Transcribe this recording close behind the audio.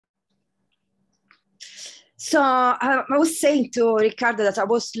So I was saying to Riccardo that I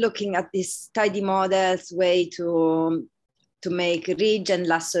was looking at this tidy models way to make ridge and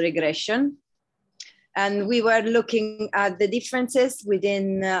lasso regression. And we were looking at the differences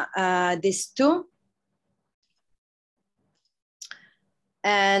within these two.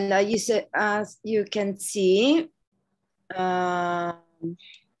 And as you can see, it's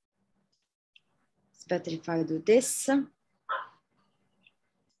better if I do this.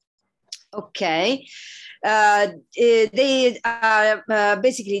 Okay, they are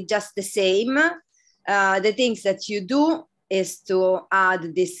basically just the same. The things that you do is to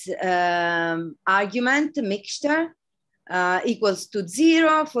add this argument mixture equals to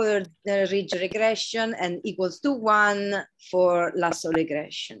 0 for the ridge regression and equals to 1 for lasso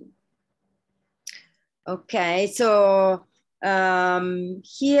regression. Okay, so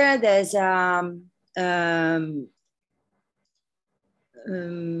here there's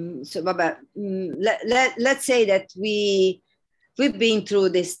let's say that we've been through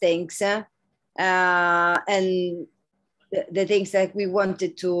these things and the things that we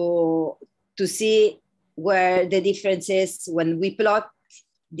wanted to see where the difference is when we plot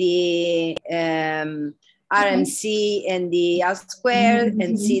the RMC and the R squared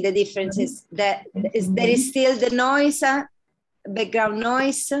and see the differences. There is still the noise, background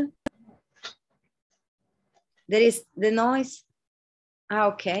noise. There is the noise.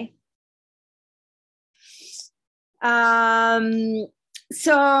 Okay.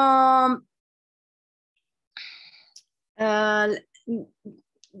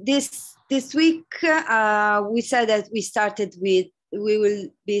 This week we said that we will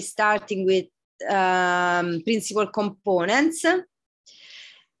be starting with principal components,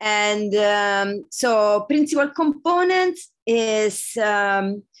 and so principal components is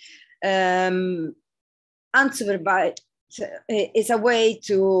unsupervised. Is a way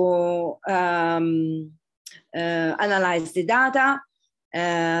to analyze the data,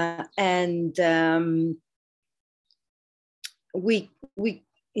 and we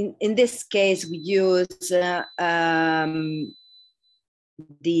in this case we use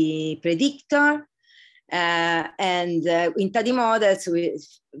the predictor, and in tidy models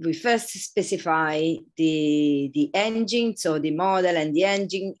we first specify the engine, so the model and the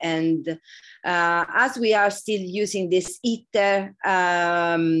engine, and as we are still using this ITER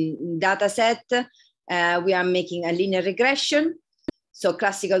data set, we are making a linear regression, so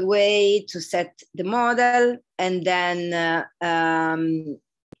classical way to set the model and then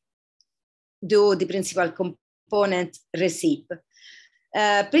do the principal component recipe.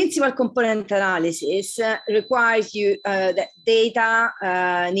 Principal component analysis requires you that data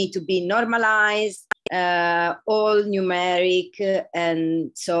need to be normalized, all numeric,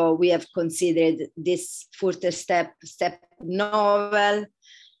 and so we have considered this further step novel,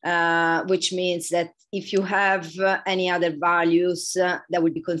 which means that if you have any other values that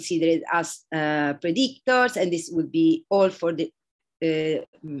would be considered as predictors, and this would be all for the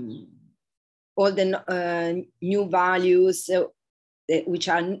new values which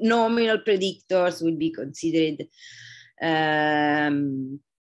are nominal predictors will be considered as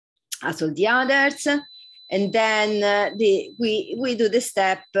all the others. And then we do the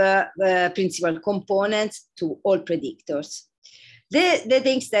step principal components to all predictors. The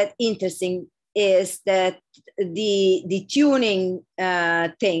things that interesting is that the tuning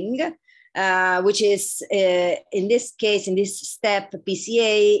thing, which is in this case, in this step,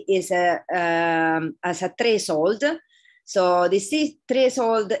 PCA is as a threshold. So this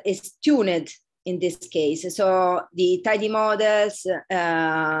threshold is tuned in this case. So the tidy models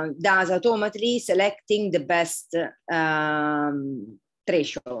does automatically selecting the best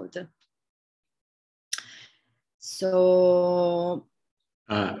threshold. So,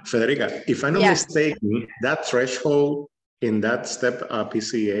 Federica, if I'm not mistaken, that threshold in that step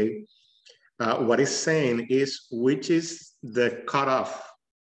PCA, what it's saying is which is the cutoff,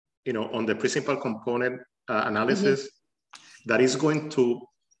 on the principal component analysis that is going to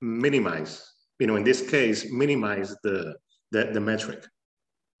minimize, in this case, minimize the metric.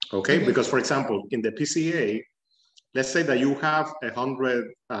 Okay, because for example, in the PCA, let's say that you have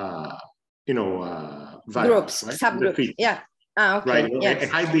 100, groups, right? subgroups, yeah. Okay. Right, yes.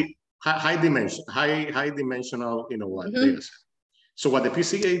 high dimensional, data set. So what the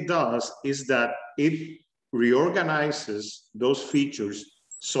PCA does is that it reorganizes those features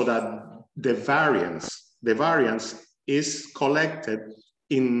so that the variance is collected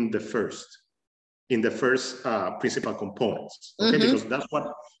in the first principal components. Okay, because that's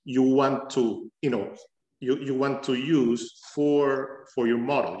what you want to, you want to use for your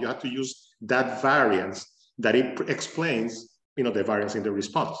model. You have to use that variance that it explains, the variance in the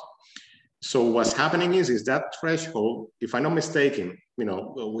response. So what's happening is that threshold, if I'm not mistaken, you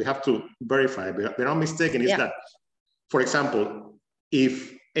know, we have to verify, but if I'm not mistaken, is that, for example,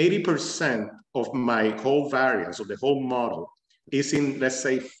 if 80% of my whole variance of the whole model is in, let's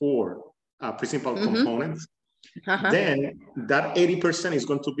say, 4 principal components, then that 80% is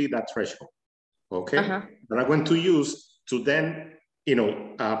going to be that threshold, okay? That I'm going to use to then, you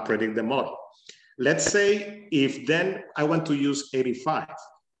know, predict the model. Let's say if then I want to use 85.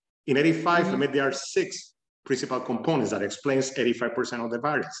 In 85, maybe there are 6 principal components that explains 85% of the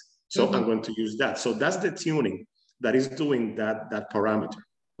variance. So I'm going to use that. So that's the tuning that is doing that parameter,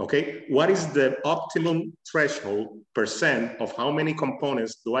 okay? What is the optimum threshold percent of how many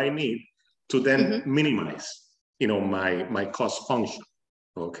components do I need to then minimize, you know, my cost function,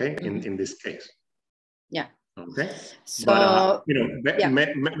 okay, in this case. Yeah. Okay. So, but you know,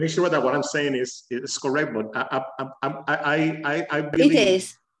 make sure that what I'm saying is correct. But I believe it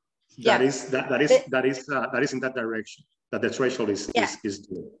is. That is in that direction. That the threshold is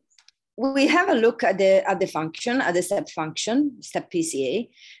doing. We have a look at the function, at the step function, step PCA,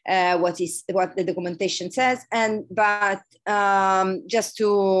 what the documentation says, but just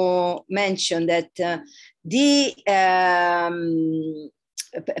to mention that the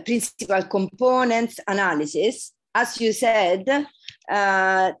principal components analysis, as you said,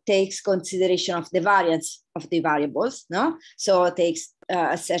 takes consideration of the variance of the variables, no? So it takes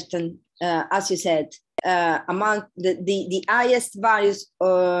a certain, as you said, amount the highest values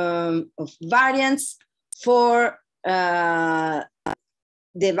of variance for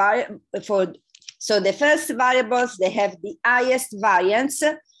so the first variables, they have the highest variance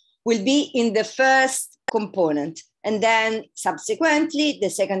will be in the first component, and then subsequently the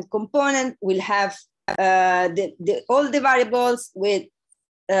second component will have all the variables with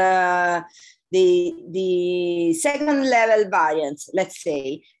the second level variance, let's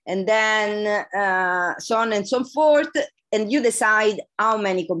say, and then so on and so forth, and you decide how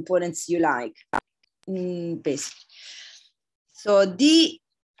many components you like, basically. So the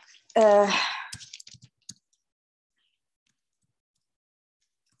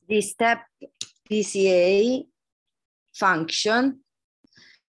step PCA function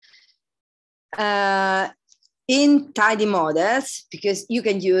in tidy models, because you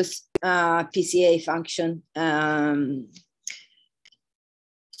can use PCA function.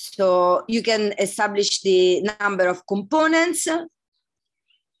 So you can establish the number of components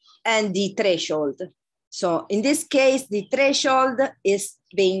and the threshold. So in this case, the threshold is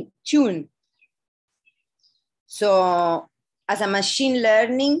being tuned. So as a machine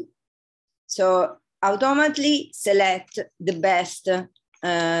learning, so automatically select the best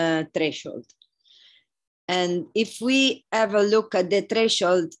threshold. And if we have a look at the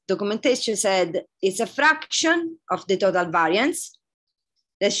threshold, documentation said it's a fraction of the total variance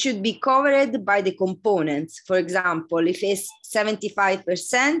that should be covered by the components. For example, if it's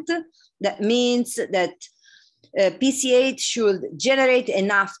 75%, that means that PCA should generate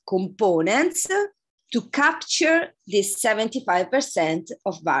enough components to capture this 75%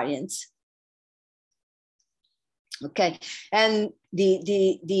 of variance. Okay, and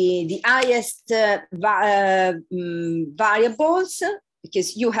the highest variables,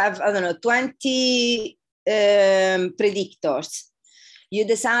 because you have, I don't know, 20 predictors. You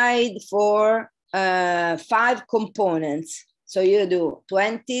decide for 5 components. So you do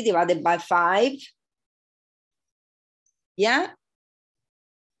 20 divided by 5. Yeah.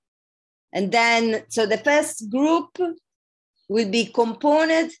 And then, so the first group will be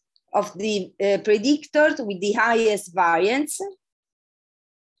component of the predictors with the highest variance,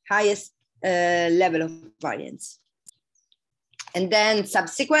 highest level of variance. And then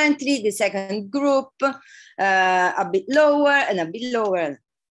subsequently, the second group, a bit lower and a bit lower.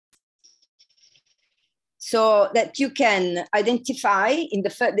 So that you can identify in the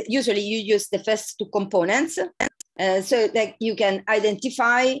first, usually you use the first 2 components, so that you can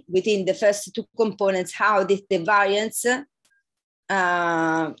identify within the first 2 components how the variance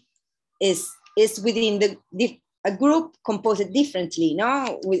is within a group composed differently,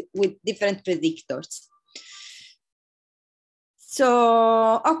 no, with different predictors.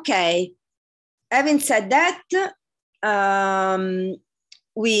 So, okay, having said that,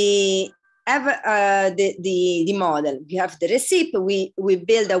 we have the model. We have the recipe. We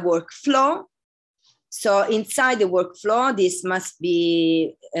build a workflow. So inside the workflow, this must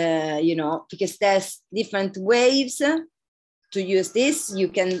be, you know, because there's different ways to use this. You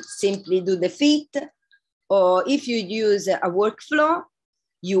can simply do the fit, or if you use a workflow,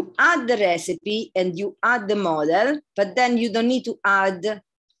 you add the recipe and you add the model, but then you don't need to add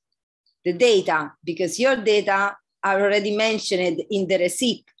the data because your data are already mentioned in the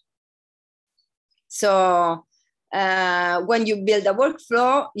recipe. So when you build a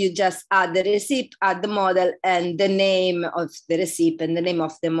workflow, you just add the receipt, add the model, and the name of the receipt and the name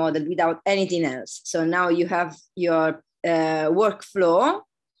of the model without anything else. So now you have your workflow.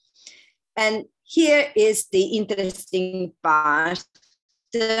 And here is the interesting part,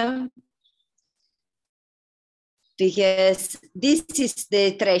 because this is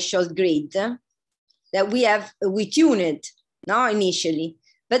the threshold grid that we tuned initially.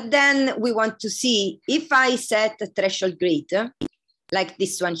 But then we want to see if I set a threshold grid like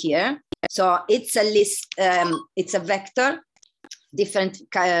this one here. So it's a list, it's a vector, different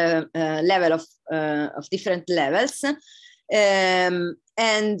level of different levels. And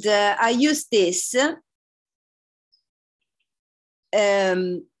I use this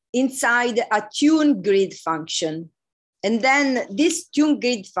inside a tune grid function. And then this tune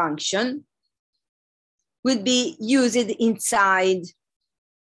grid function will be used inside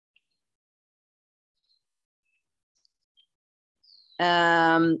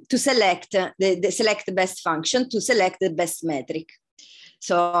to select the select the best function to select the best metric.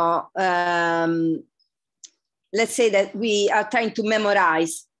 So let's say that we are trying to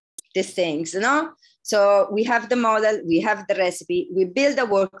memorize these things, no? So we have the model, we have the recipe, we build a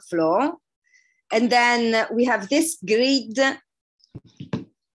workflow, and then we have this grid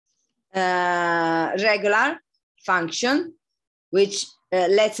regular function, which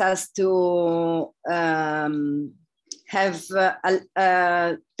lets us to have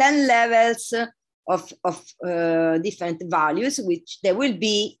 10 levels of different values, which there will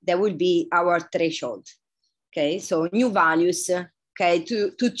be our threshold. Okay, so new values, okay,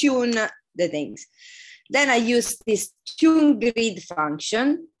 to tune the things. Then I use this tune grid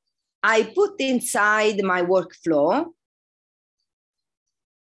function. I put inside my workflow,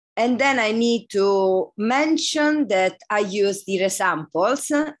 and then I need to mention that I use the resamples.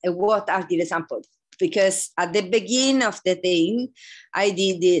 And what are the resamples? Because at the beginning of the thing, I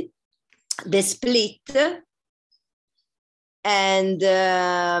did the split, and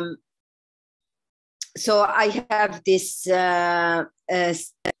so I have this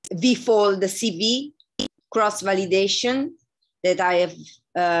vfold CV cross-validation that I have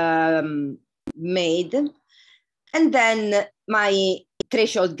made, and then my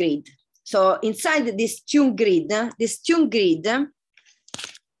threshold grid. So inside this tune grid,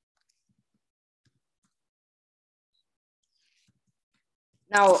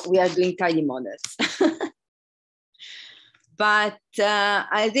 now we are doing tidy models. But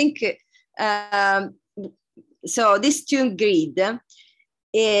I think, so this tune grid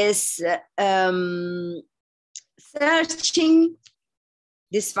is searching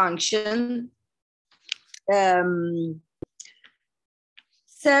this function,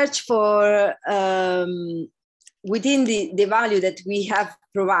 search for within the value that we have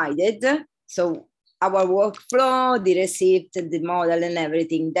provided. So our workflow, the receipt, the model and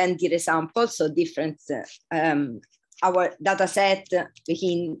everything, then the resample, so different, our data set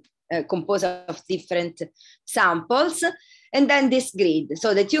being composed of different samples, and then this grid.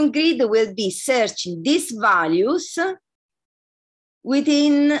 So the tune grid will be searching these values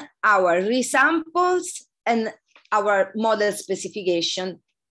within our resamples and our model specification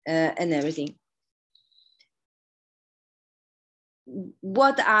and everything.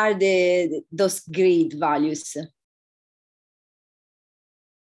 What are those grid values?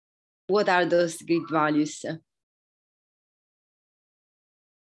 What are those grid values?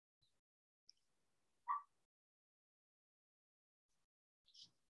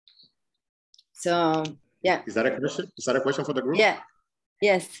 So yeah. Is that a question? Is that a question for the group? Yeah.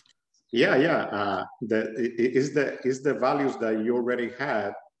 Yes. Yeah, yeah. Is the values that you already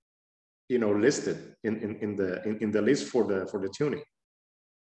had, listed in the list for the tuning?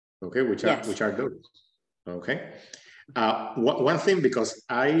 Okay, which are those? Okay. One thing, because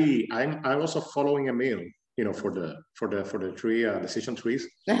I'm also following a mail, for the tree decision trees,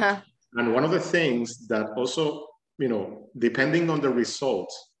 and one of the things that also, depending on the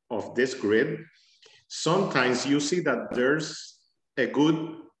results of this grid, sometimes you see that there's a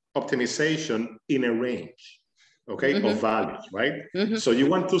good optimization in a range, okay, of values, right? So you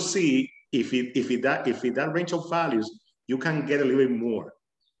want to see if that range of values, you can get a little bit more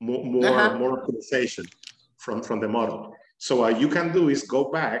optimization from the model. So what you can do is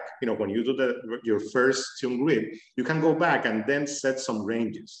go back, when you do your first tune grid, you can go back and then set some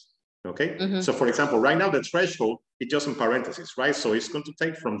ranges, okay? So for example, right now the threshold is just in parentheses, right? So it's going to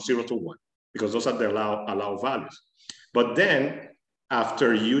take from 0 to 1 because those are the allow values. But then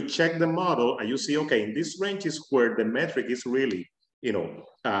after you check the model and you see, okay, in this range is where the metric is really,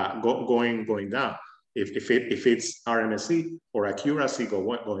 going down. If it's RMSE or accuracy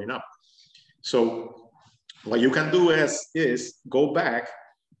going up. So what you can do is go back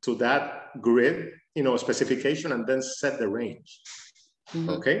to that grid, specification, and then set the range.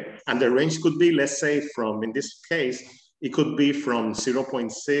 Okay, and the range could be, let's say, from, in this case, it could be from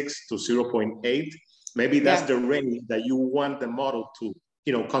 0.6 to 0.8. Maybe that's the range that you want the model to,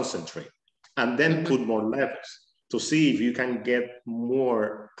 concentrate, and then put more levels to see if you can get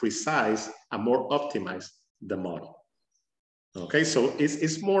more precise and more optimize the model. Okay, so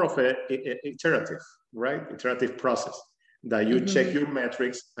it's more of a iterative, right? Iterative process that you check your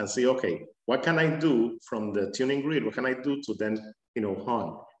metrics and see, okay, what can I do from the tuning grid? What can I do to then,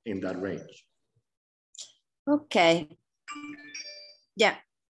 hone in that range? Okay. Yeah.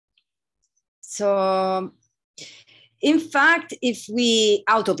 So, in fact, if we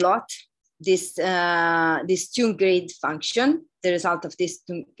autoplot this tune grid function, the result of this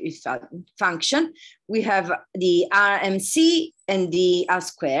function, we have the RMC and the R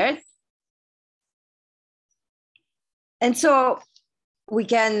squared. And so we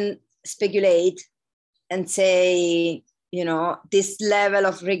can speculate and say, this level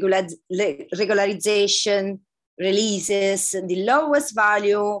of regularization releases the lowest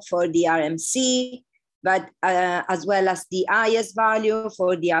value for the RMC, but as well as the highest value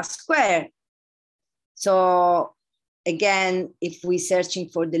for the R squared. So again, if we're searching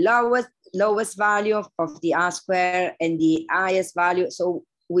for the lowest value of the R squared and the highest value, so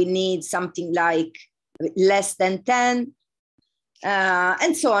we need something like less than 10,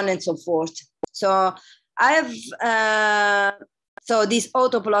 and so on and so forth. So I have, so this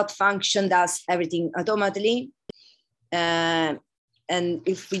autoplot function does everything automatically. And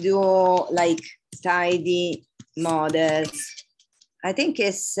if we do like tidy models, I think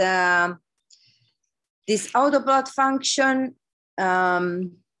it's this autoplot function.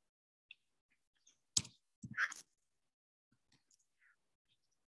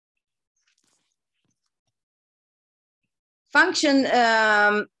 Function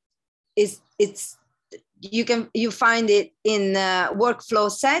you find it in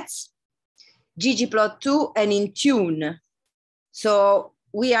workflow sets, ggplot2, and in tune. So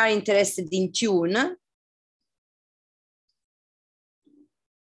we are interested in tune,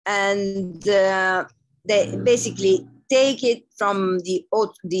 and they basically take it from the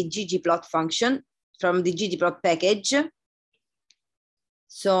ggplot function, from the ggplot package.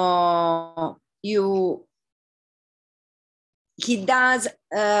 So he does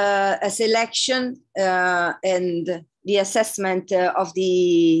a selection and the assessment of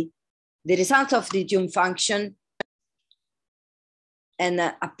the result of the tune function, and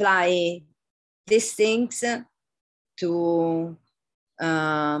apply these things to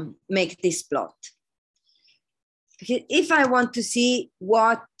make this plot. Because if I want to see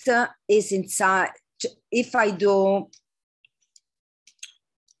what is inside, if I do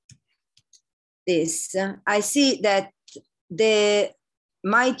this, I see that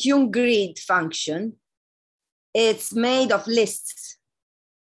my tune grid function, it's made of lists.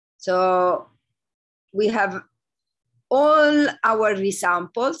 So we have all our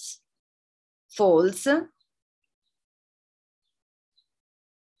resamples folds.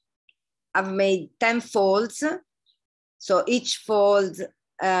 I've made 10 folds. So each fold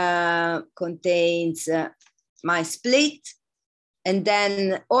contains my split, and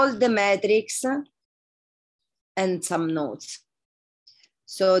then all the metrics and some nodes.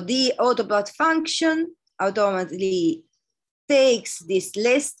 So the autoplot function automatically takes these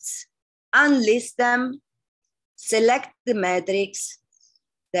lists, unlists them, select the metrics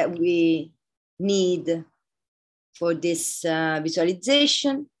that we need for this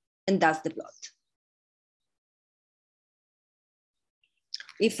visualization, and does the plot.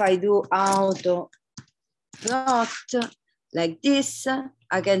 If I do auto plot like this,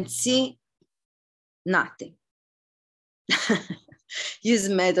 I can see nothing. Use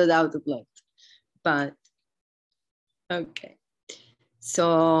method autoplot, but okay.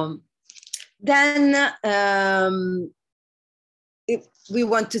 So then if we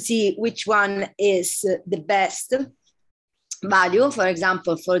want to see which one is the best value, for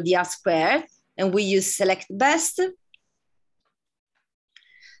example, for the R squared, and we use select best,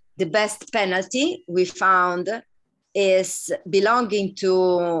 the best penalty we found is belonging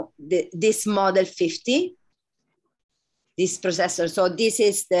to this model 50, this processor. So this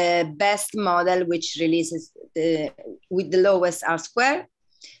is the best model which releases with the lowest R squared,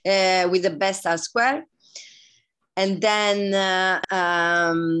 with the best R squared. And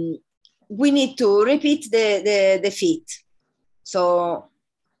then we need to repeat the fit. So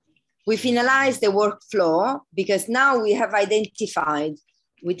we finalize the workflow because now we have identified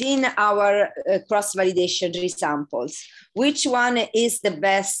within our cross-validation resamples, which one is the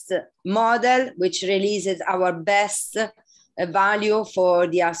best model, which releases our best value for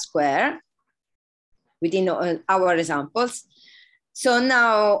the R-square within our resamples. So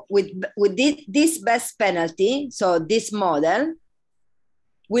now with this best penalty, so this model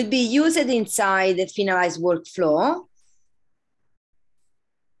will be used inside the finalized workflow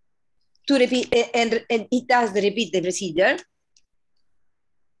to repeat, and it does repeat the procedure.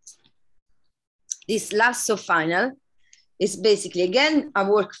 This last so final is basically, again, a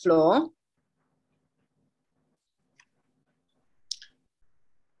workflow,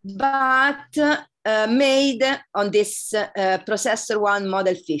 but made on this processor one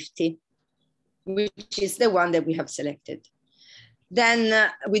model 50, which is the one that we have selected.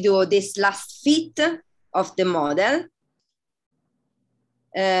 Then we do this last fit of the model,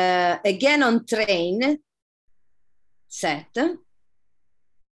 again on train set.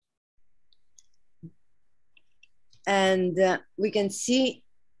 And we can see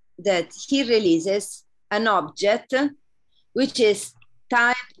that he releases an object which is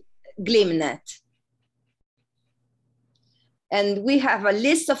type glimnet. And we have a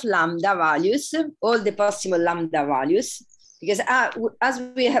list of lambda values, all the possible lambda values, because as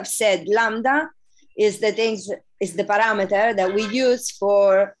we have said, lambda is the parameter that we use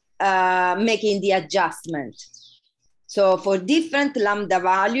for making the adjustment. So for different lambda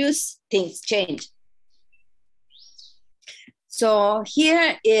values, things change. So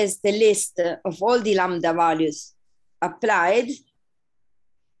here is the list of all the lambda values applied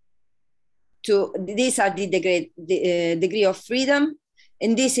to, these are the degree of freedom,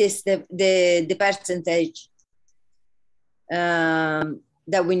 and this is the percentage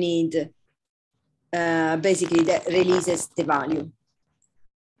that we need, basically that releases the value,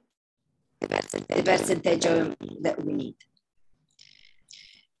 the percentage that we need.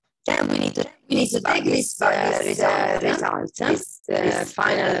 Then we need to take this result, this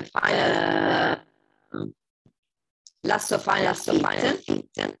final last so final fit,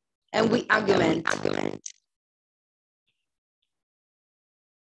 and we argument.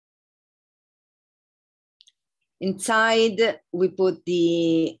 Inside, we put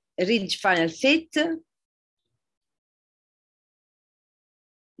the ridge final fit.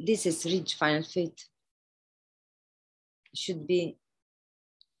 This is ridge final fit. Should be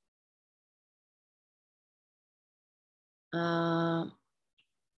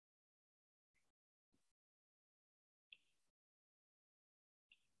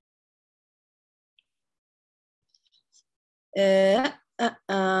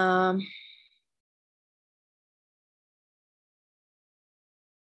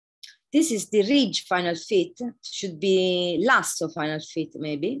this is the ridge final fit. Should be lasso final fit,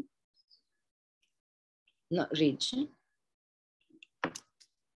 maybe. Not ridge.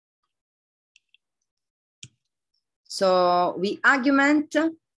 So we argument.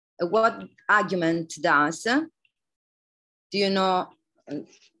 What argument does? Do you know?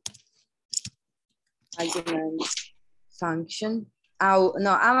 Argument function. Oh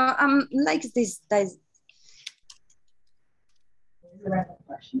no, I'm like this. I have a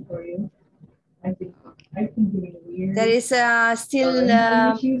question for you. I've been doing weird. There is still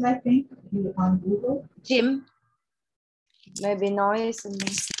issues, I think, on Google. Jim. Maybe noise.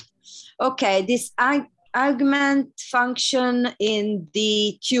 Okay, this argument function in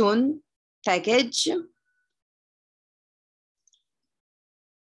the tune package.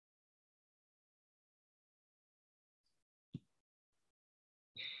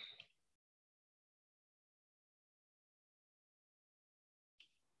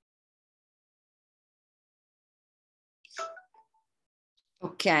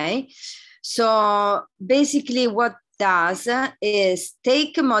 Okay, so basically what does is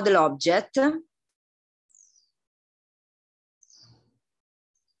take a model object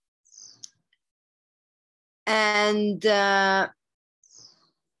and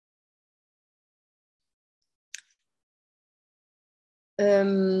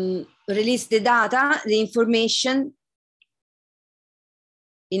release the data, the information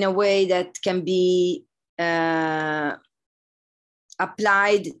in a way that can be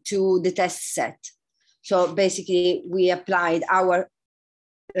applied to the test set. So basically we applied our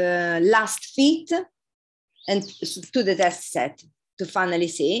last fit and to the test set to finally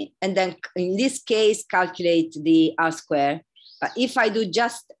see, and then in this case calculate the R-square. But if I do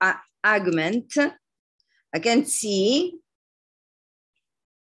just argument, I can see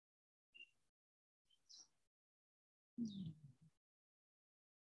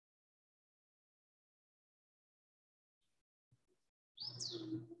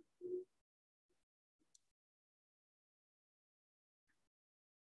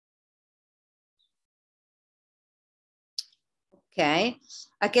Okay,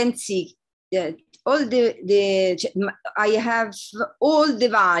 I can see that all I have all the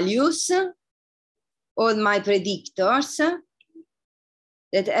values, all my predictors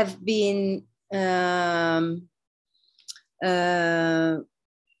that have been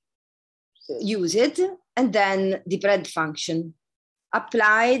used, and then the pred function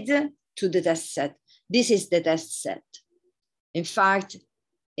applied to the test set. This is the test set. In fact,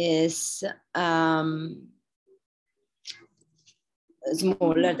 is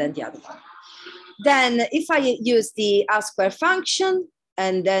smaller than the other one. Then if I use the R² function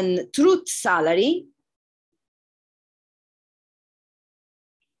and then truth salary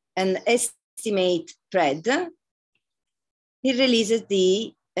and estimate pred, it releases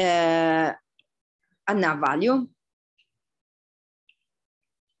the ANA value.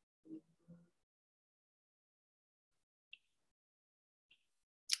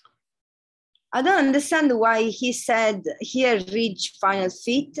 I don't understand why he said here reach final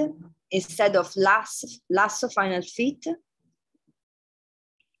fit instead of lasso final fit.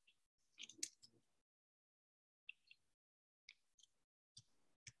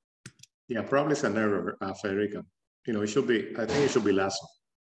 Yeah, probably it's an error, Federica. You know, it should be, I think it should be lasso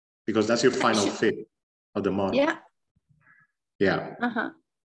because that's your final fit of the model. Yeah. Yeah. Uh-huh.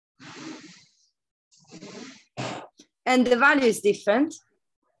 And the value is different.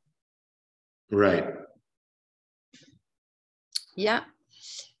 Right. Yeah.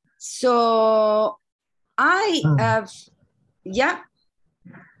 So I have, yeah.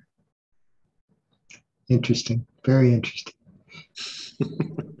 Interesting. Very interesting.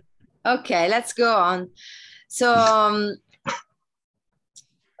 Okay, let's go on. So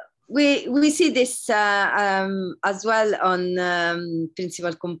we see this as well on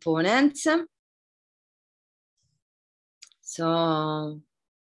principal components. So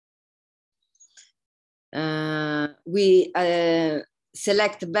we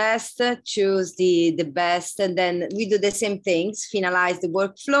select best, choose the best, and then we do the same things, finalize the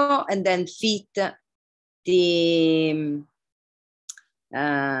workflow, and then fit the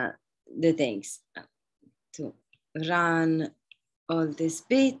things to run all this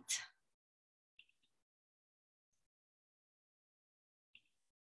bit.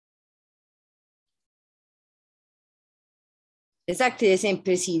 Exactly the same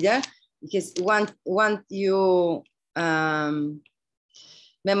procedure, because once you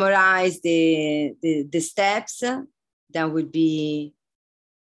memorize the steps, that would be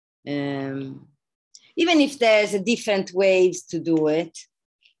even if there's a different ways to do it,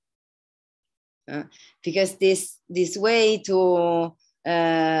 because this way to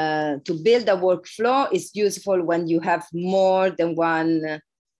build a workflow is useful when you have more than one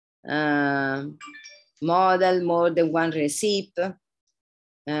model, more than one recipe,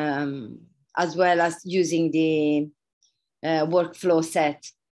 as well as using the workflow set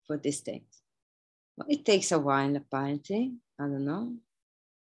for these things. Well, it takes a while, apparently. I don't know.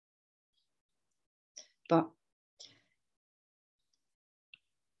 But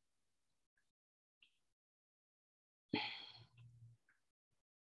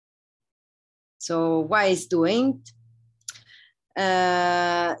so why is doing?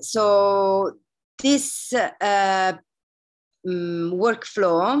 So this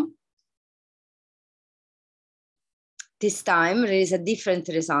workflow, this time there is a different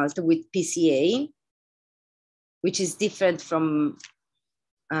result with PCA, which is different from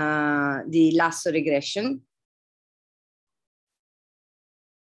the lasso regression.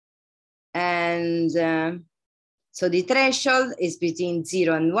 And so the threshold is between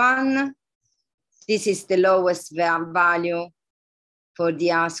 0 and 1. This is the lowest value for the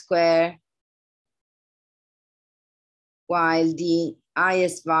R², while the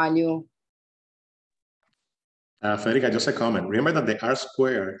highest value. Federica, just a comment. Remember that the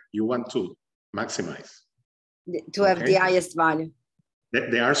R² you want to maximize. To have the highest value. The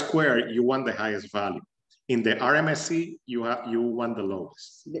R² you want the highest value. In the RMSE, you want the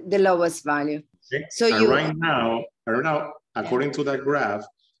lowest. The lowest value. Okay? So and right now, according to that graph,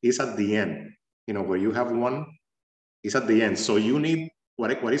 it's at the end. You know, where you have one, it's at the end. So you need,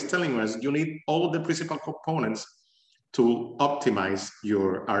 what it's telling us, you need all the principal components to optimize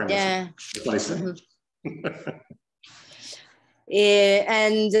your RMSE. Yeah. That's what I say.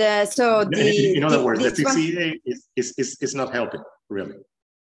 So in other words, the PCA is not helping, really.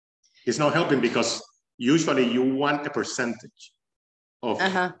 It's not helping because usually you want a percentage of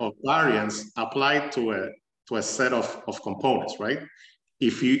variance applied to a set of components, right?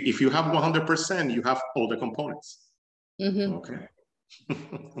 If you have 100%, you have all the components. Okay.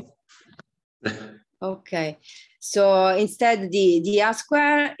 Okay. So instead, the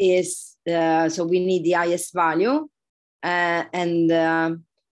R² is so we need the highest value, and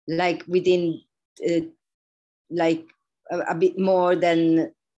like within like a bit more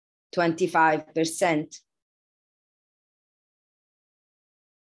than 25%.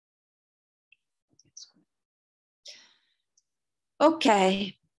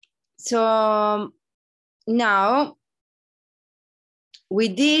 Okay, so now we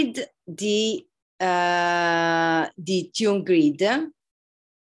did the tune grid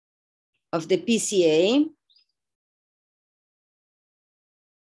of the PCA,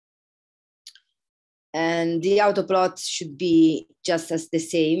 and the autoplot should be just as the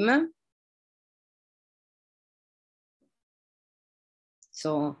same.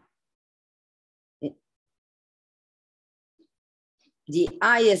 So the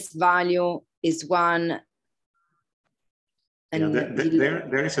highest value is 1. And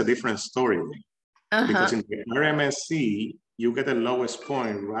there is a different story. Because in the RMSE, you get the lowest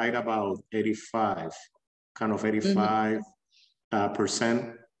point right about 85, kind of 85%.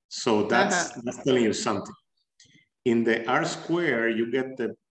 So that's telling you something. In the R square, you get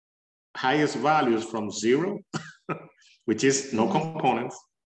the highest values from 0, which is no components,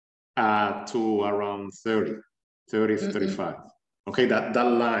 to around 30, 35. Okay, that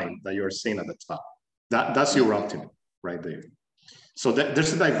line that you're seeing at the top, that's your optimum right there. So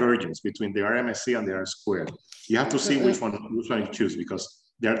there's a divergence between the RMSE and the R squared. You have to see which one you choose, because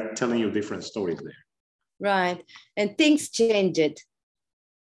they're telling you different stories there. Right, and things changed.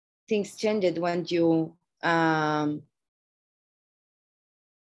 Things changed when you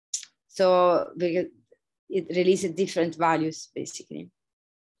so because it releases different values basically.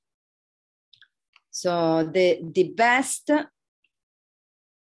 So the best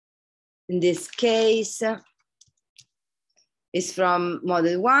in this case is from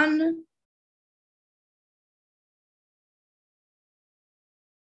model 1.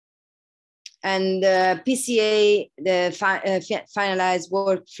 And PCA, the finalized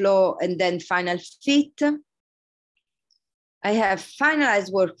workflow, and then final fit. I have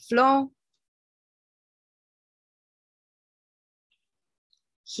finalized workflow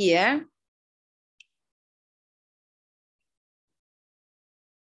here.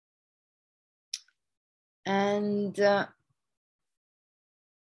 And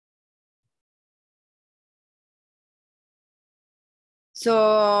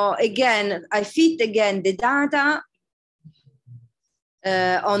so again, I fit again the data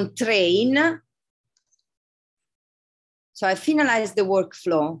on train. So I finalize the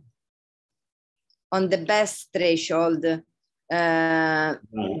workflow on the best threshold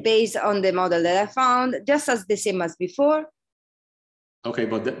based on the model that I found, just as the same as before. Okay,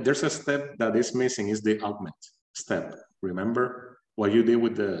 but there's a step that is missing, is the augment step. Remember what you did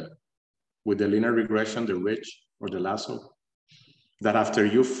with the linear regression, the ridge or the lasso? That after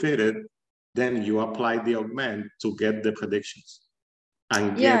you fit it, then you apply the augment to get the predictions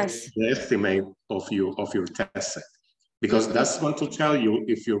and get the estimate of your test set. Because that's going to tell you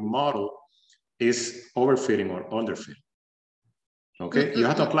if your model is overfitting or underfitting. Okay, you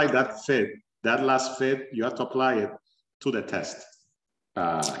have to apply that fit, that last fit, you have to apply it to the test,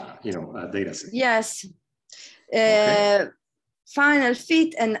 data set. Yes, okay. Final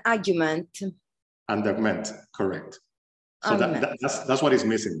fit and argument. And augment, correct. So that's what is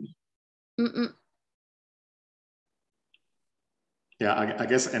missing. Yeah, I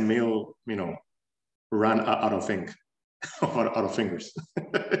guess Emil, ran out of ink, out of fingers.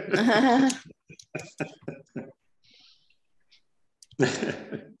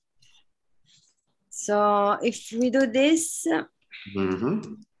 So if we do this,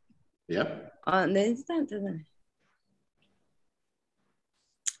 yep. On the instant,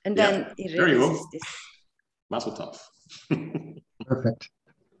 and then it there you go. This. Mazel tov. Perfect.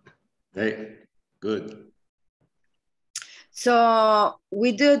 Hey, good. So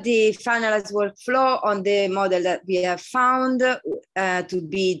we do the finalized workflow on the model that we have found to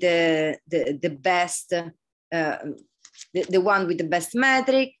be the best, the one with the best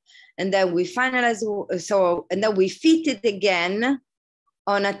metric, and then we finalize. And then we fit it again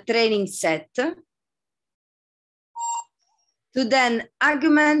on a training set to then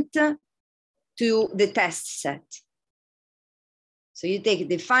augment to the test set. So you take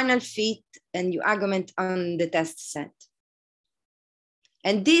the final fit and you augment on the test set.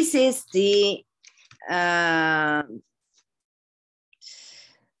 And this is the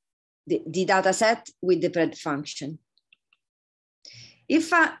data set with the pred function.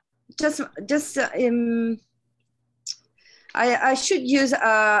 If I I should use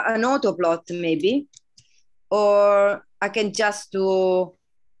an autoplot maybe, or I can just do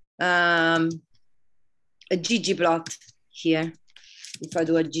a ggplot here. If I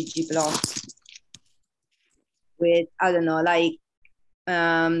do a ggplot, with, I don't know, like,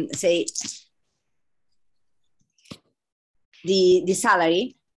 say, the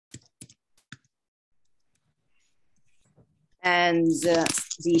salary and the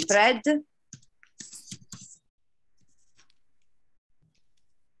spread.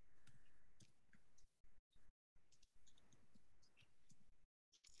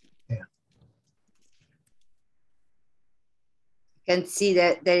 Yeah. You can see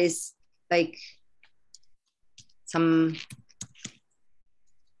that there is like some,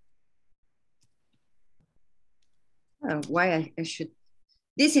 why I should,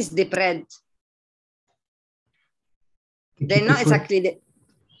 this is the spread. They're not exactly the,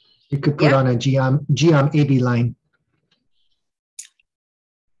 you could put on a geom AB line.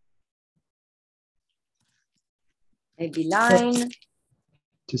 AB line.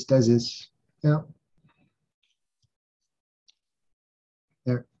 Just as is. Yeah.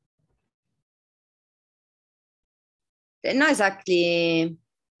 There. They're not exactly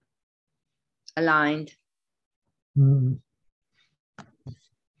aligned. Mm.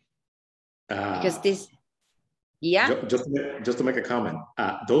 Because this, yeah. Just to make a comment,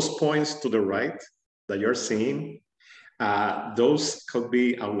 those points to the right that you're seeing, those could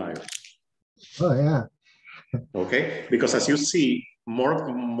be outliers. Oh yeah. Okay, because as you see,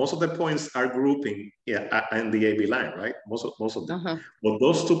 most of the points are grouping and the AB line, right? Most of them. But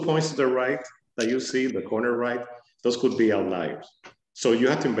those 2 points to the right that you see, the corner right, those could be outliers. So you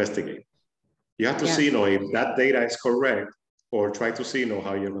have to investigate. You have to see, if that data is correct, or try to see,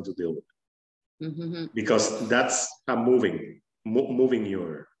 how you're going to deal with it. Because that's moving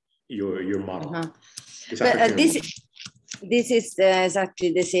your model. But this is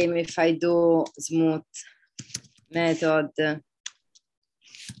exactly the same if I do smooth method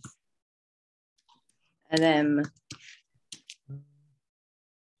LM.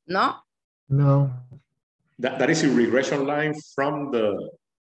 No? No. That is a regression line from your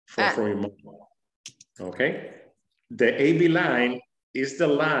model. Okay? The AB line is the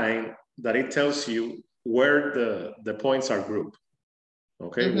line that it tells you where the points are grouped.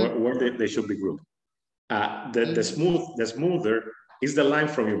 Okay? Where they should be grouped. The smoother is the line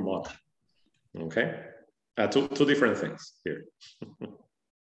from your model. Okay? Two different things here.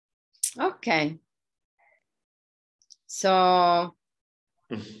 Okay. So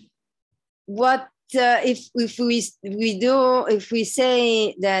what if we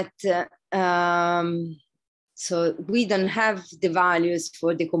say that so we don't have the values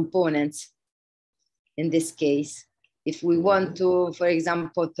for the components in this case. If we want to, for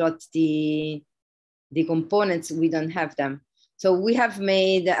example, plot the components, we don't have them. So we have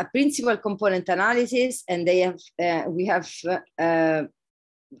made a principal component analysis, and we have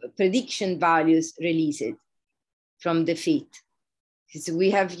prediction values released from the fit. So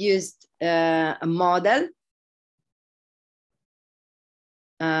we have used a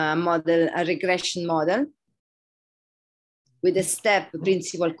regression model with a step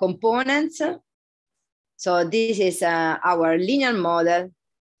principal components. So this is our linear model,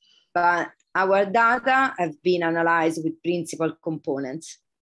 but our data have been analyzed with principal components.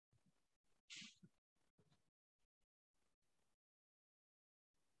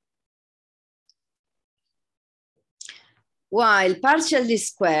 While partial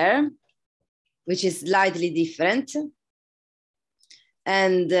least square, which is slightly different,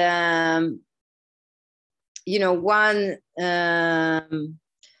 and one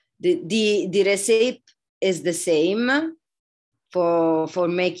the recipe is the same for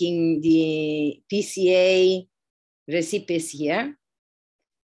making the PCA recipes here,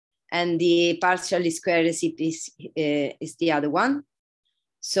 and the partial least square recipe is the other one.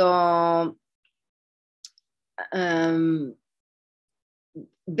 So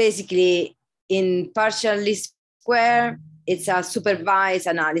basically, in partial least square, it's a supervised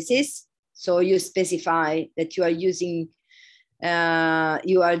analysis. So you specify that you are using,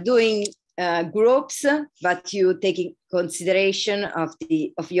 you are doing groups, but you taking consideration of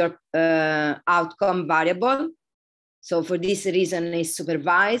your outcome variable. So for this reason, it's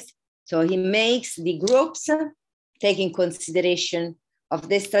supervised. So he makes the groups taking consideration of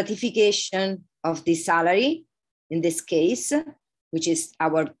the stratification of the salary in this case, which is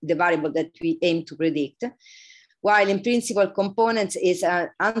the variable that we aim to predict, while in principal components is an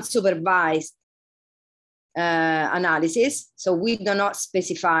unsupervised analysis. So we do not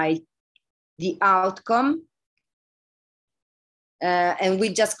specify the outcome, and we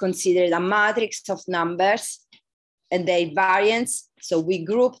just consider a matrix of numbers and their variance. So we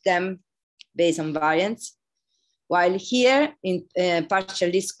group them based on variance, while here in partial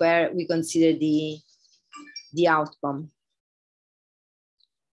least square, we consider the outcome.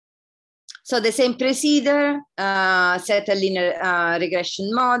 So the same procedure, set a linear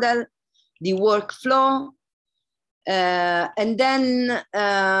regression model, the workflow, and then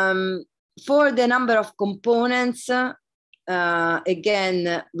for the number of components,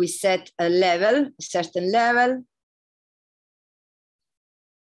 again, we set a level, a certain level.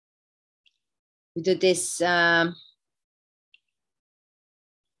 We do this,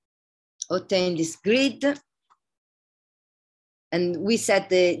 obtain this grid, and we set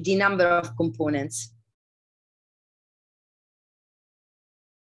the number of components.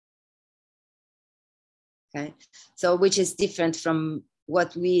 Okay, so which is different from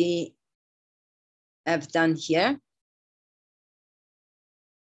what we have done here.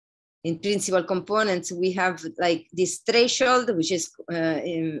 In principal components, we have like this threshold, which is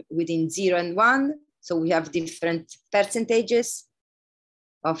within 0 and 1. So we have different percentages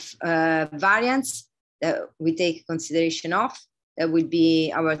of variance that we take consideration of. That will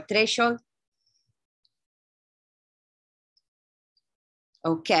be our threshold.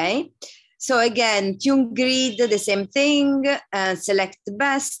 Okay, so again, tune grid, the same thing, select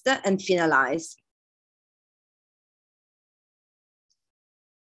best and finalize.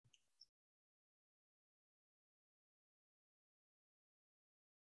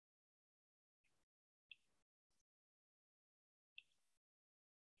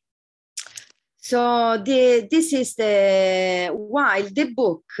 So this is while the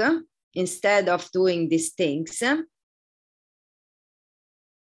book, instead of doing these things,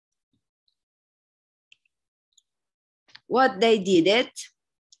 what they did it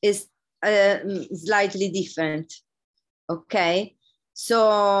is slightly different. Okay,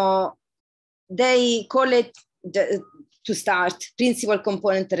 so they call it to start principal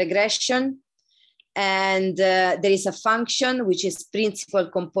component regression. And there is a function which is principal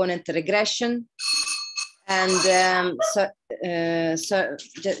component regression. And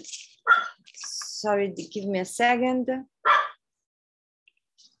sorry, give me a second.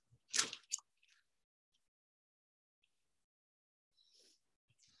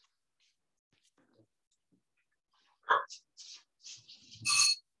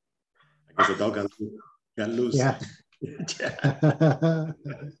 I guess the dog got loose. Yeah.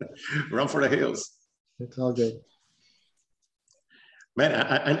 Run for the hills. It's all good. Man,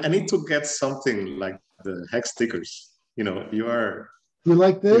 I need to get something like the hex stickers. You know, you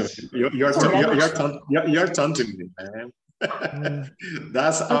like this? You're taunting me, man. Yeah.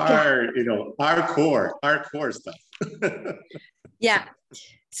 That's okay. Our core stuff. Yeah.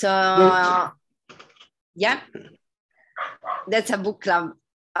 So yeah, that's a book club.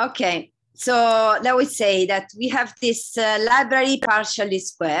 Okay. So let me say that we have this library partially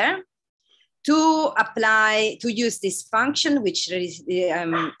square to use this function, which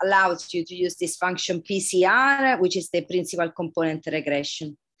allows you to use this function PCR, which is the principal component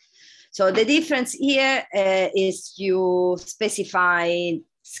regression. So the difference here is you specify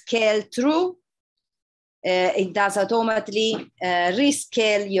scale true. It does automatically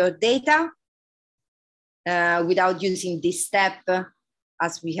rescale your data without using this step,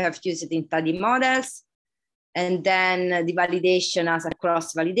 as we have used it in study models, and then the validation as a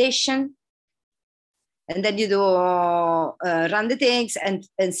cross validation. And then you do run the things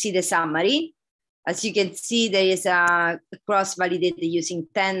and see the summary. As you can see, there is a cross validated using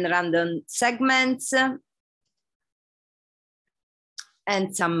 10 random segments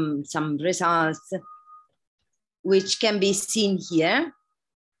and some results, which can be seen here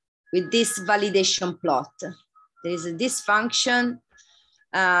with this validation plot. There is this function.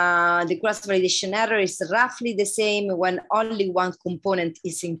 The cross-validation error is roughly the same when only one component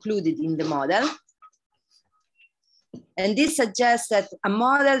is included in the model. And this suggests that a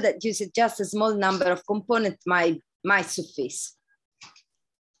model that uses just a small number of components might suffice.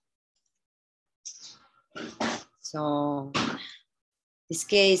 So in this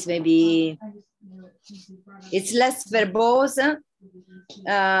case, maybe it's less verbose.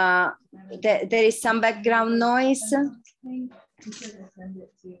 There is some background noise.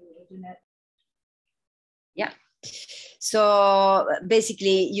 Yeah. So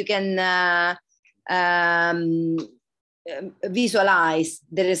basically, you can visualize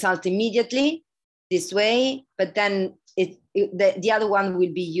the result immediately this way, but then the other one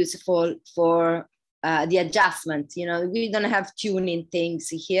will be useful for the adjustment. You know, we don't have tuning things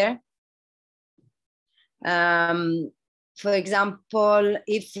here. For example,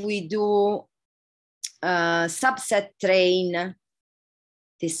 if we do subset train,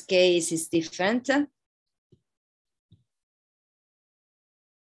 this case is different.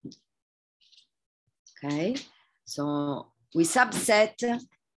 Okay, so we subset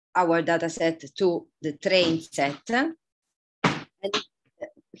our data set to the train set. And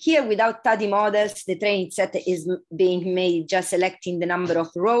here without tidy models, the training set is being made just selecting the number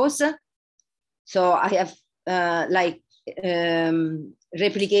of rows. So I have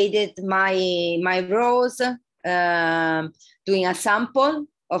replicated my rows, doing a sample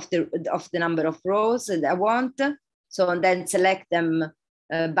of the number of rows that I want. So and then select them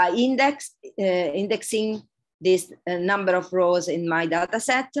by indexing this number of rows in my data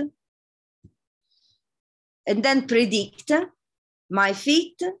set, and then predict my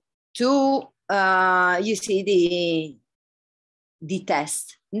fit to you see the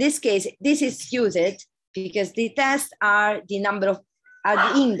test. In this case, this is used because the tests are the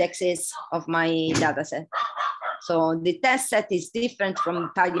indexes of my data set. So the test set is different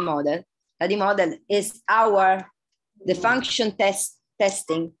from tidy model. Tidy model is the function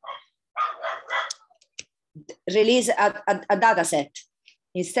testing release a data set.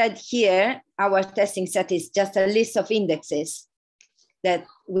 Instead here, our testing set is just a list of indexes that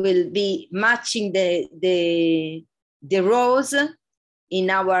will be matching the rows in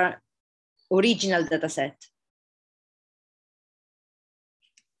our original data set.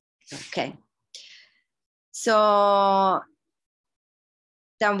 Okay. So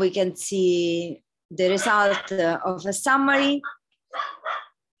then we can see the result of a summary.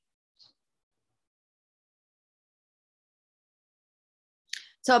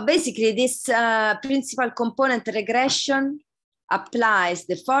 So basically this principal component regression applies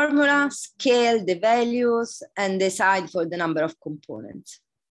the formula, scale the values, and decide for the number of components.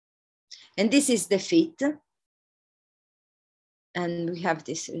 And this is the fit. And we have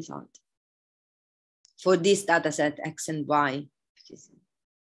this result for this data set X and Y.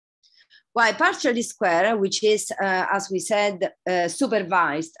 Y partially square, which is, as we said,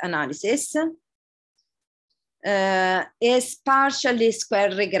 supervised analysis, is partially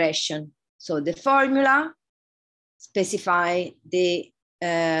square regression. So the formula specify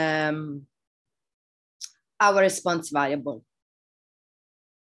our response variable.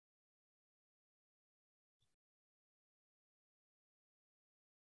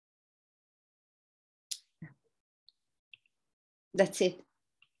 That's it.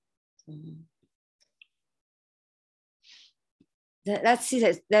 Let's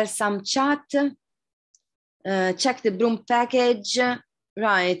see, there's some chat. Check the Broom package.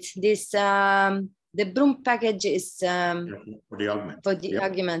 Right, this the Broom package is for the argument. For the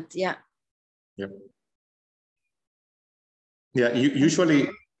argument, yeah. Yep. Yeah, usually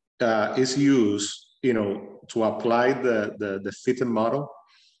is used, to apply the fitted model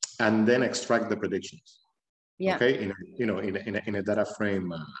and then extract the predictions. Yeah. Okay. In a data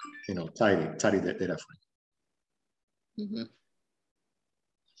frame, tidy data frame. Mm-hmm.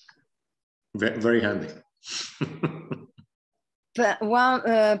 Very handy. But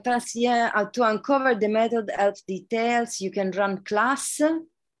perhaps, yeah, to uncover the method help details, you can run class.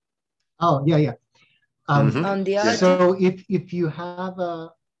 Oh, yeah. On the other. So if you have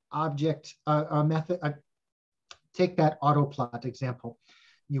a object, a method, take that autoplot example.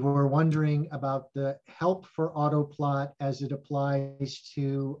 You were wondering about the help for autoplot as it applies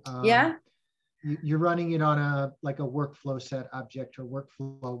to, you're running it on like a workflow set object or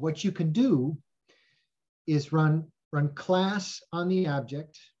workflow. What you can do is run class on the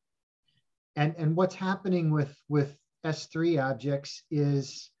object. And what's happening with S3 objects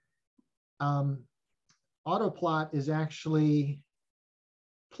is autoplot is actually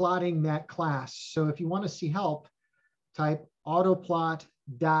plotting that class. So if you want to see help, type autoplot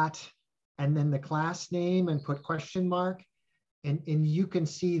dot and then the class name and put question mark, and you can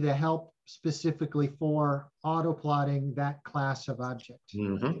see the help specifically for autoplotting that class of object.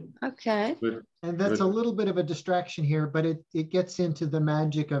 Mm-hmm. Okay. Good. And that's a little bit of a distraction here, but it gets into the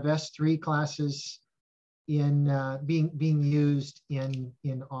magic of S3 classes in being used in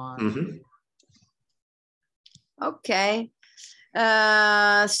R. Mm-hmm. Okay.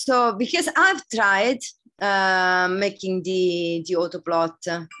 So because I've tried making the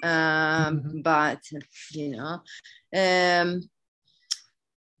autoplot, but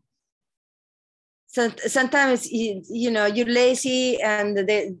so sometimes you're lazy and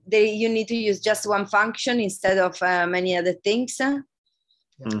you need to use just one function instead of many other things.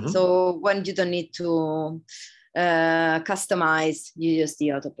 Mm-hmm. So when you don't need to customize, you use the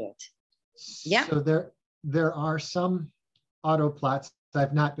autoplot. Yeah. So there are some autoplots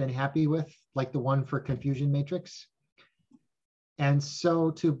I've not been happy with, like the one for confusion matrix. And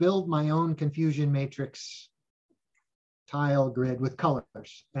so to build my own confusion matrix tile grid with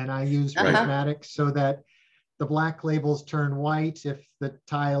colors, and I use mathematics so that the black labels turn white if the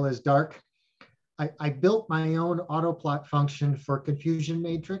tile is dark. I built my own autoplot function for confusion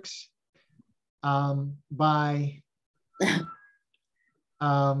matrix by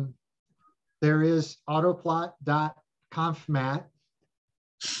there is autoplot.confmat,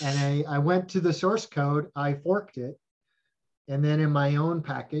 and I went to the source code, I forked it, and then in my own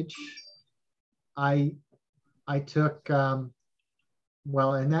package, I took,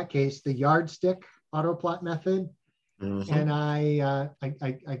 well, in that case, the yardstick autoplot method, and I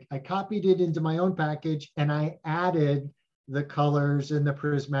copied it into my own package, and I added the colors and the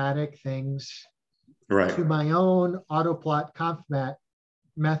prismatic things to my own autoplot confmat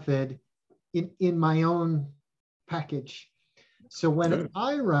method in my own package. So when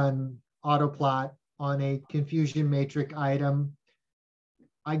I run autoplot on a confusion matrix item,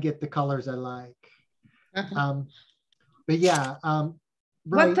 I get the colors I like. But yeah,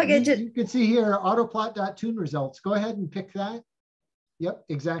 right, you can see here autoplot.tune results. Go ahead and pick that. Yep,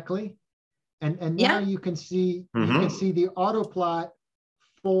 exactly. And now you can see the autoplot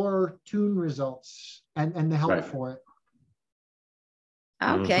for tune results and the help for it.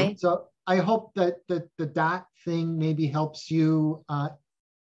 Okay. So I hope that the dot thing maybe helps you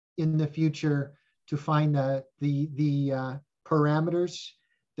in the future to find the parameters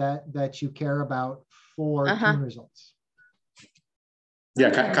that you care about for tune results.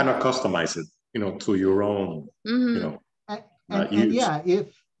 Yeah, kind of customize it, to your own, use. And yeah,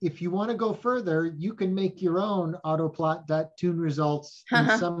 if you want to go further, you can make your own autoplot.tune results in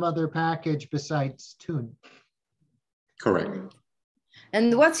some other package besides tune. Correct.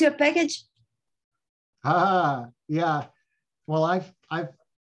 And what's your package? Yeah. Well, I've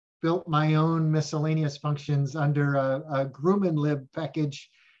built my own miscellaneous functions under a Grumman-lib package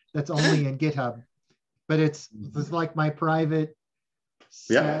that's only in GitHub, but it's like my private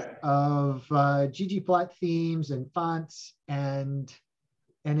set of ggplot themes and fonts, and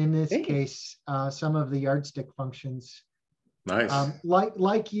in this case, some of the yardstick functions. Nice.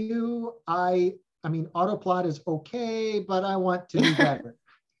 Like you, I mean, autoplot is okay, but I want to do better.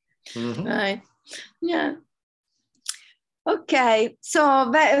 Right. Yeah. Okay. So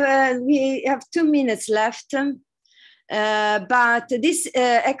we have 2 minutes left. But this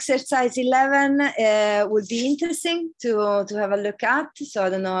exercise 11 would be interesting to have a look at. So I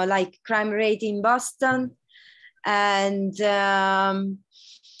don't know, like crime rate in Boston. And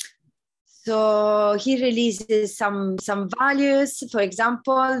so he releases some values. For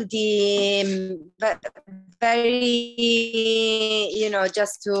example, the very,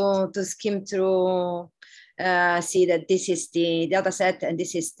 just to skim through, see that this is the data set and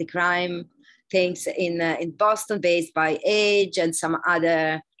this is the crime things in Boston based by age and some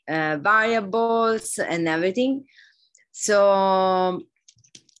other variables and everything. So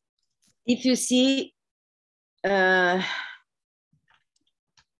if you see the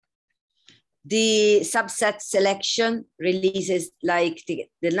subset selection releases like the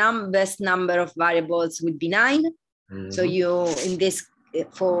best number of variables would be 9. So you in this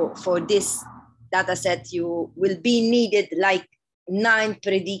for this data set you will be needed like 9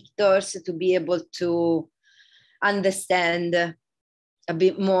 predictors to be able to understand a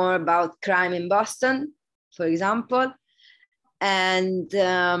bit more about crime in Boston, for example. And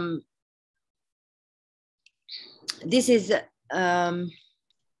this is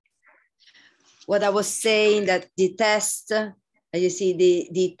what I was saying, that the test, you see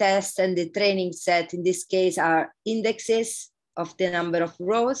the test and the training set in this case are indexes of the number of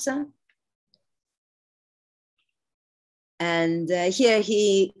rows. And here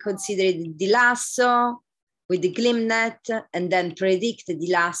he considered the lasso with the GlimNet and then predict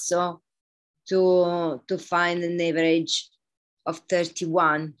the lasso to find an average of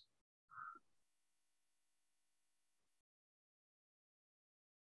 31.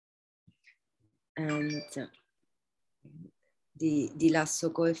 And the lasso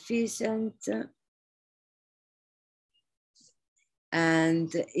coefficient.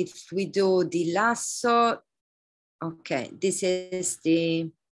 And if we do the lasso, okay, this is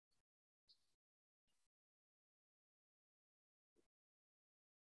the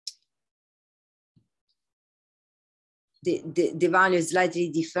value is slightly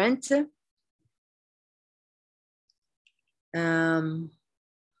different. And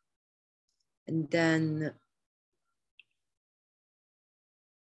then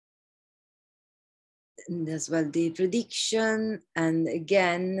and as well the prediction, and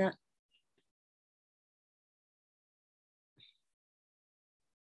again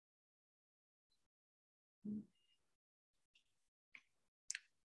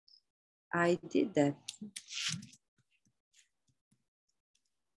I did that.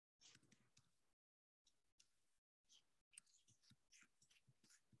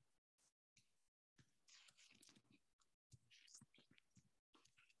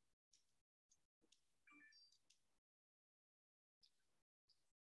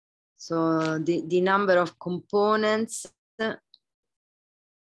 So the number of components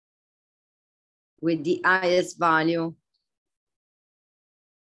with the highest value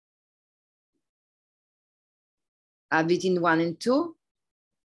are between 1 and 2.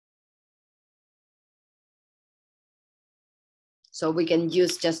 So we can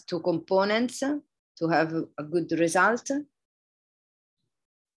use just 2 components to have a good result.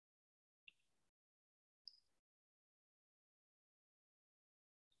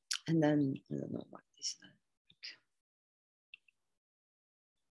 And then, I don't know what is that.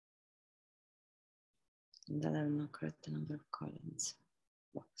 And then I have not correct the number of columns.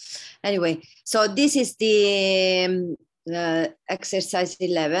 Well, anyway, so this is the exercise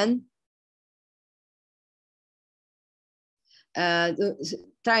 11.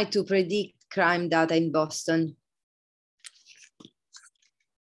 Try to predict crime data in Boston.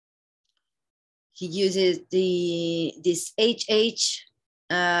 He uses this HH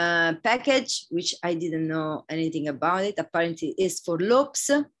package, which I didn't know anything about it. Apparently is for loops.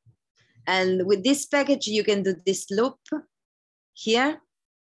 And with this package, you can do this loop here.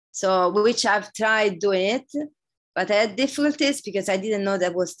 So which I've tried doing it, but I had difficulties because I didn't know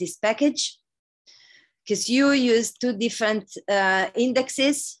there was this package. Because you use 2 different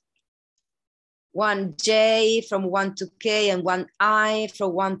indexes, one J from 1 to K and one I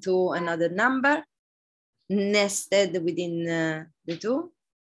from 1 to another number, nested within the 2.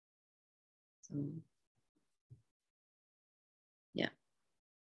 So, yeah.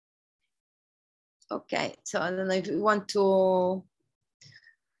 Okay, so I don't know if you want to,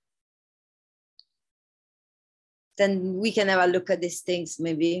 then we can have a look at these things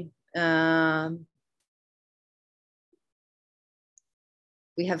maybe.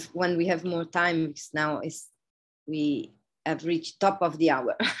 We have, when we have more time, because now we have reached top of the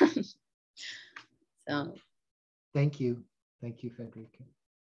hour. So thank you, Federica.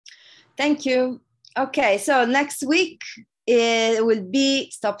 Thank you. Okay, so next week it will be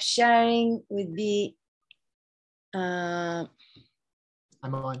stop sharing. Will be. I'm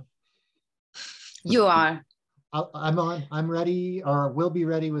on. You are. I'm on. I'm ready, or will be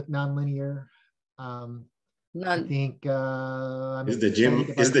ready with nonlinear. I think is the gym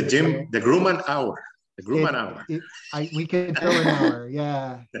the Grumman hour? The Grumman hour. We can fill an hour.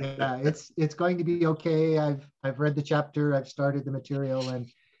 Yeah, yeah. It's going to be okay. I've read the chapter. I've started the material,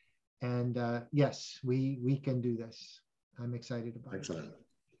 and yes, we can do this. I'm excited about Excellent. it.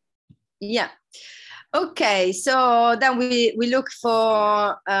 Yeah. Okay. So then we look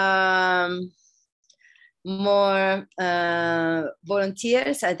for more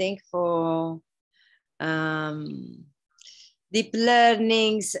volunteers. I think for deep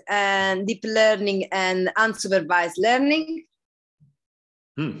learning and unsupervised learning.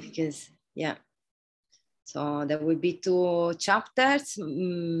 Because yeah, so there will be 2 chapters.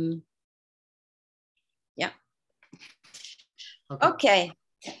 Yeah. Okay.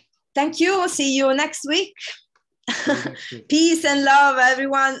 Thank you. See you next week. Peace and love,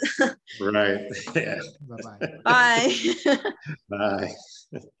 everyone. Right. Yeah. Bye-bye. Bye. Bye.